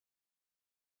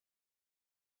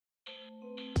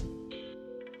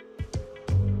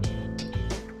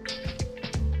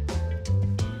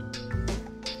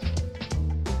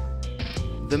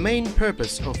The main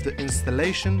purpose of the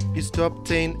installation is to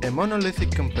obtain a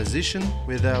monolithic composition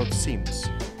without seams.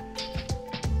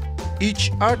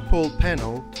 Each Artpole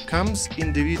panel comes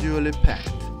individually packed.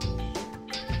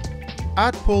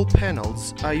 Artpole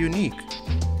panels are unique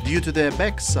due to their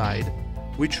back side,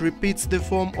 which repeats the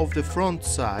form of the front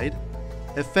side,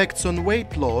 effects on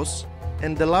weight loss,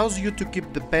 and allows you to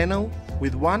keep the panel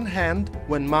with one hand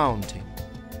when mounting.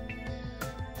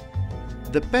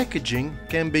 The packaging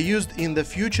can be used in the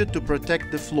future to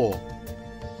protect the floor.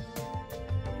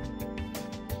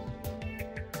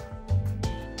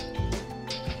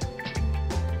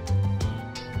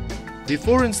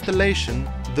 Before installation,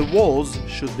 the walls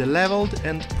should be leveled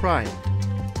and primed.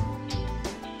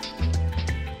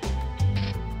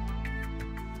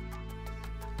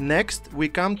 Next, we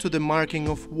come to the marking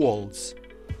of walls.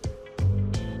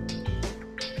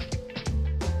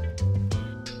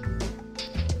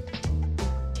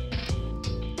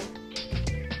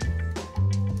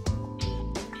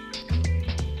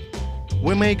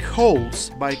 We make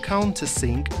holes by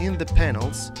countersink in the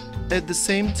panels, at the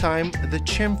same time the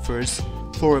chamfers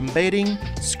for embedding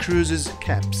screws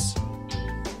caps.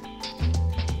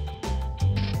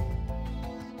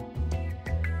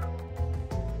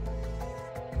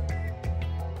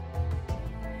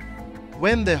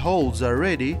 When the holes are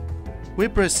ready, we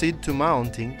proceed to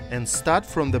mounting and start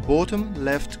from the bottom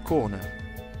left corner.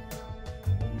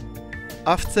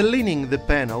 After leaning the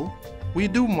panel, we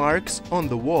do marks on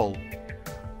the wall.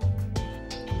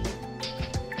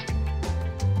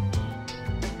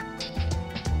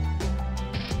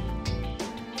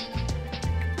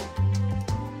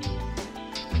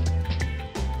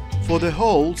 For the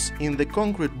holes in the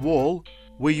concrete wall,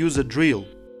 we use a drill.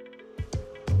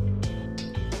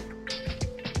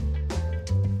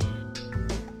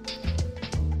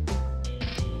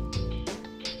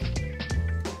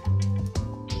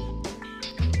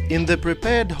 In the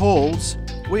prepared holes,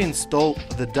 we install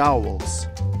the dowels.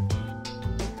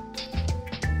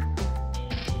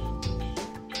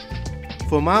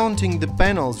 For mounting the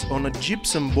panels on a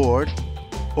gypsum board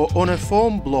or on a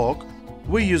foam block,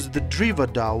 we use the driver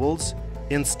dowels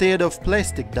instead of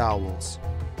plastic dowels.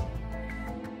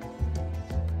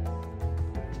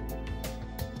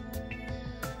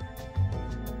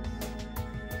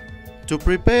 To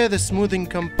prepare the smoothing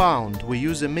compound, we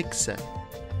use a mixer.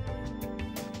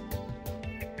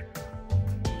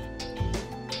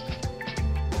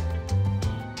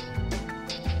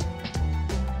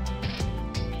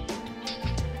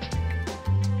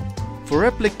 For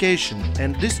application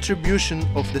and distribution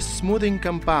of the smoothing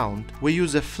compound, we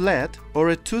use a flat or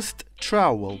a toothed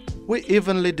trowel. We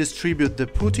evenly distribute the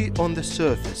putty on the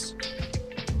surface.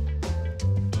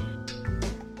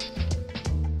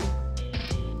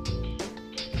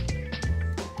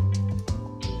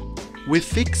 We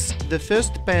fix the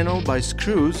first panel by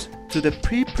screws to the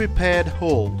pre-prepared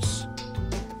holes.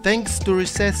 Thanks to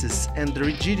recesses and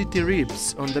rigidity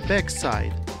ribs on the back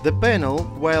side, the panel,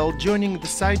 while joining the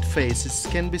side faces,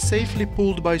 can be safely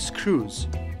pulled by screws,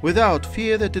 without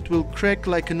fear that it will crack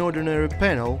like an ordinary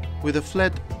panel with a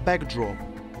flat backdrop.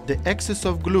 The excess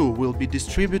of glue will be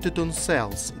distributed on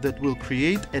cells that will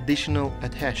create additional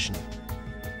adhesion.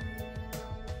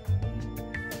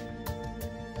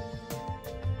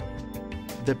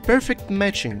 The perfect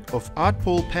matching of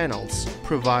Artpole panels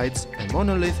provides a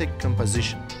monolithic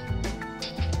composition.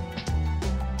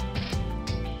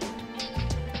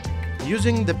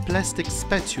 Using the plastic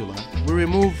spatula, we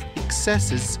remove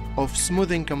excesses of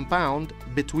smoothing compound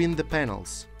between the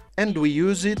panels, and we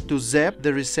use it to zap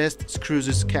the recessed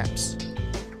screws caps.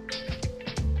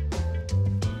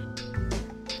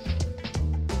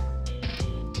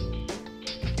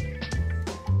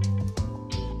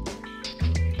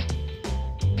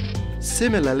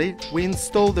 Similarly, we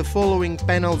install the following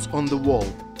panels on the wall.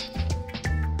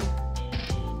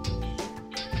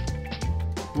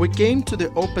 We came to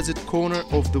the opposite corner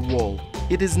of the wall.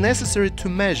 It is necessary to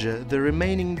measure the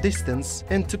remaining distance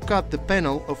and to cut the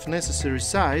panel of necessary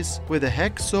size with a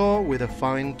hacksaw with a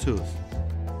fine tooth.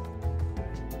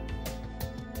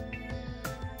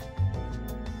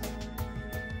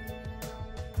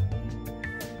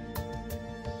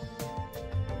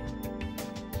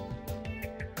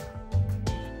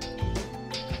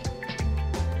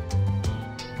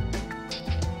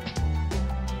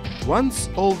 Once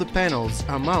all the panels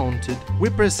are mounted, we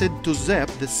proceed to zap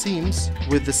the seams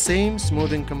with the same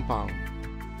smoothing compound.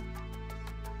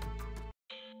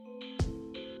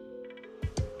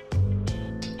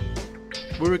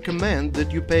 we recommend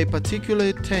that you pay particular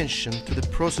attention to the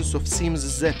process of seams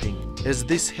zapping, as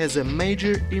this has a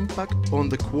major impact on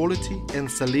the quality and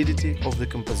solidity of the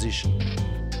composition.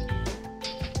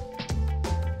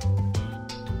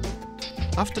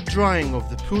 After drying of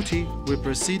the putty, we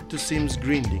proceed to seams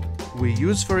grinding. We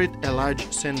use for it a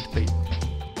large sandpaper.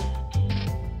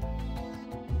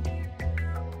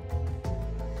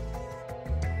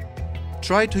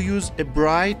 Try to use a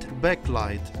bright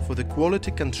backlight for the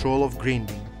quality control of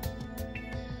grinding.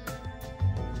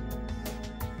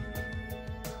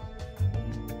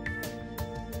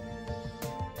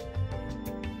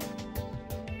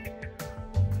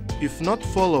 If not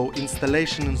follow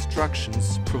installation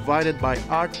instructions provided by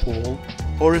Artpole,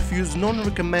 or if use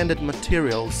non-recommended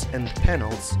materials and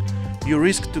panels, you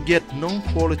risk to get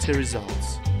non-quality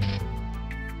results.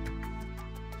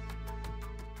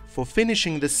 For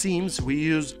finishing the seams, we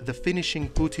use the finishing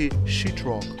putty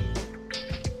sheetrock.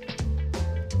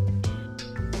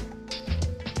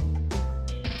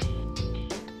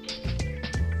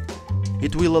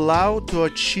 It will allow to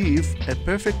achieve a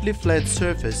perfectly flat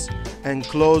surface and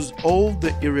close all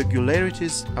the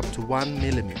irregularities up to 1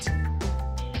 mm.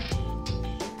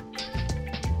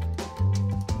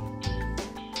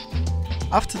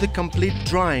 After the complete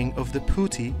drying of the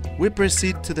putty, we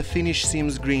proceed to the finish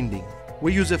seams grinding.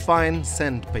 We use a fine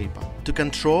sandpaper. To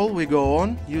control, we go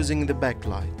on using the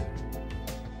backlight.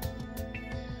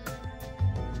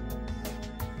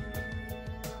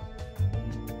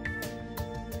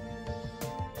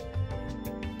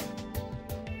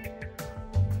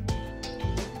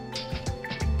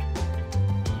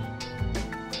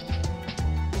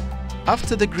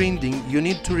 After the grinding, you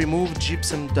need to remove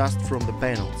gypsum dust from the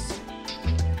panels.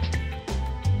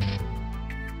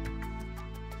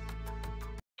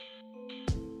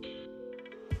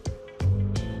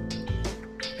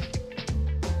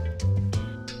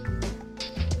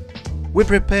 We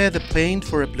prepare the paint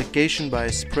for application by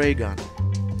a spray gun.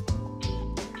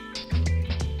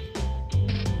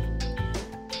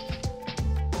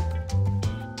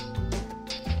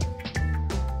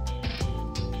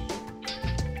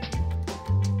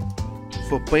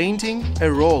 For painting, a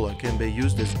roller can be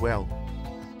used as well.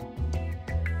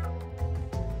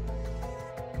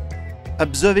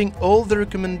 Observing all the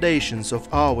recommendations of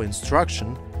our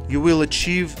instruction, you will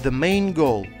achieve the main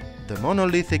goal, the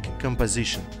monolithic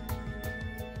composition.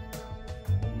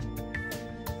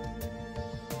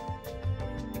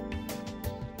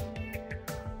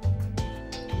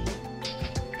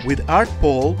 With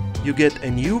Artpole, you get a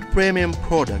new premium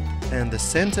product and the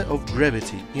center of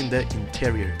gravity in the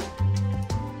interior.